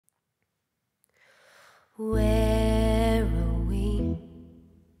Where are we?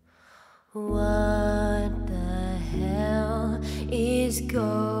 What the hell is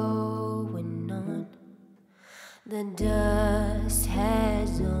going on? The dust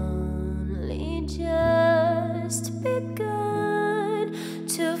has only just begun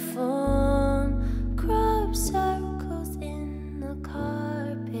to form crop circles in the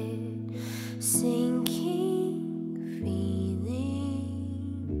carpet, sinking feeling.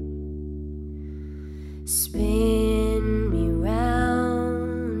 Spin me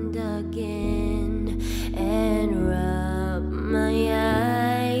round again and rub my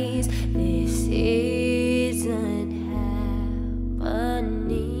eyes. This isn't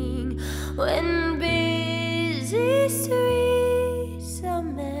happening when busy streets a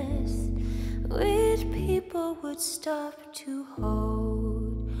mess with people would stop to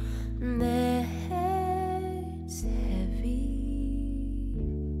hold their heads heavy.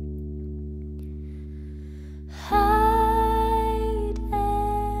 Hide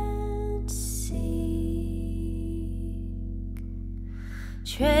and seek,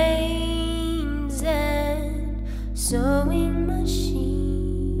 trains and sewing machines,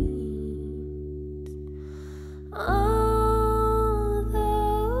 all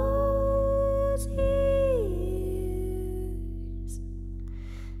those years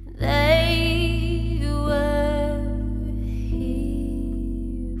they were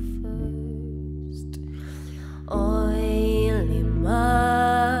here first. Oily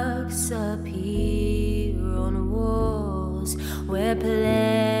marks appear on walls where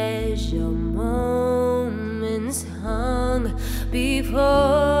pleasure moments hung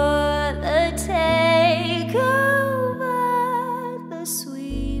before the takeover. The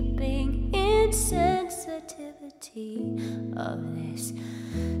sweeping insensitivity of this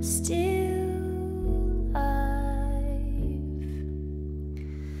still life.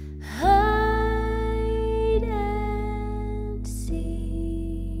 Hide and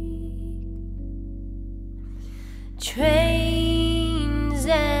seek, trains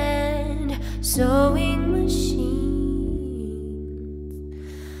and sewing machines,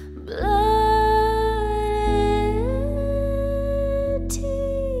 blood and tears.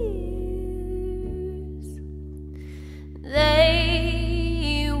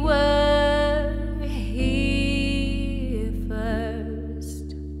 They were here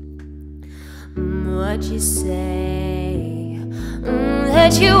first. What you say?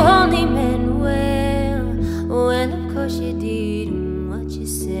 That you only meant well. Well, of course you did. What you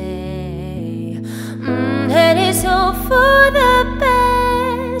say? That it's all for the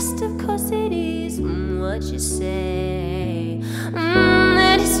best. Of course it is. What you say?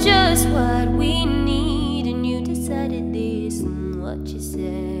 That it's just what we need, and you decided this. What you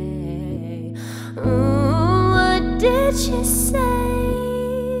say? What did you say?